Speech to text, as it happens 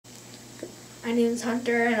My name's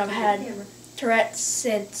Hunter, and I've had Tourette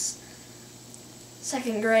since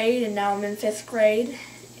 2nd grade, and now I'm in 5th grade.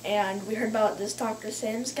 And we heard about this Dr.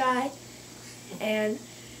 Sims guy, and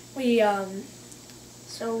we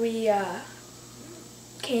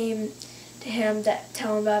came to him to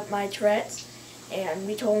tell him about my Tourette's, and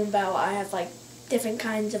we told him about I have like different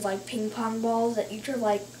kinds of like ping pong balls that each are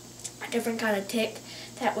like a different kind of tick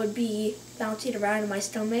that would be bouncing around in my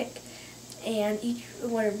stomach, and each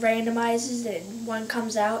one it randomizes and one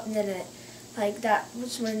comes out, and then it like that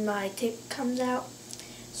was when my tick comes out.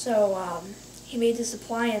 So he made this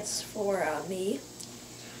appliance for me.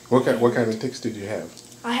 What kind of ticks did you have?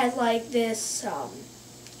 I had like this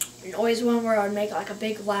noise one where I would make like a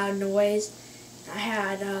big loud noise. I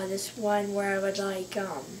had this one where I would like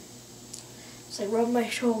rub my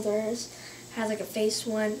shoulders. I had like a face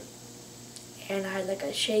one, and I had like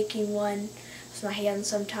a shaking one with my hands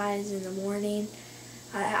sometimes in the morning.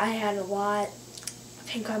 I had a lot.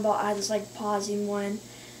 Pink one ball. I had this like pausing one,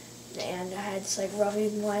 and I had this like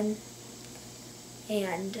rubbing one.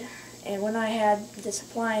 And when I had this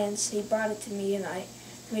appliance, he brought it to me, and let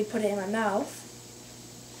me put it in my mouth.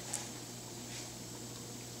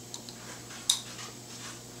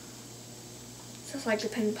 Just like the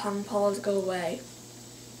ping pong balls go away,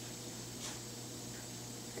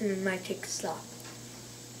 and then my ticks stop.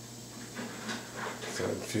 So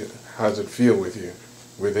how does it feel with you,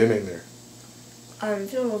 within in there? It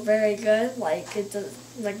feels very good. Like it's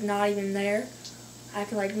like not even there. I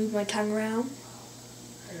can like move my tongue around.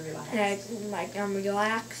 And I'm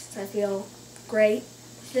relaxed. I feel great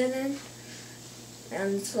sitting,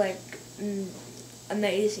 and it's like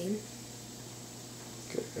amazing.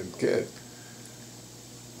 Good, good.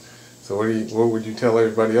 So what would you tell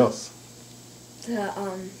everybody else?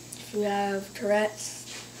 If you have Tourette's,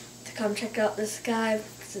 to come check out this guy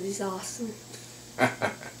because he's awesome.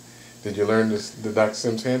 Did you learn the Dr.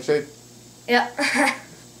 Sims handshake? Yep.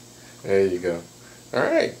 There you go. All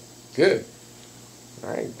right, good. All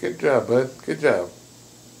right, good job, bud. Good job.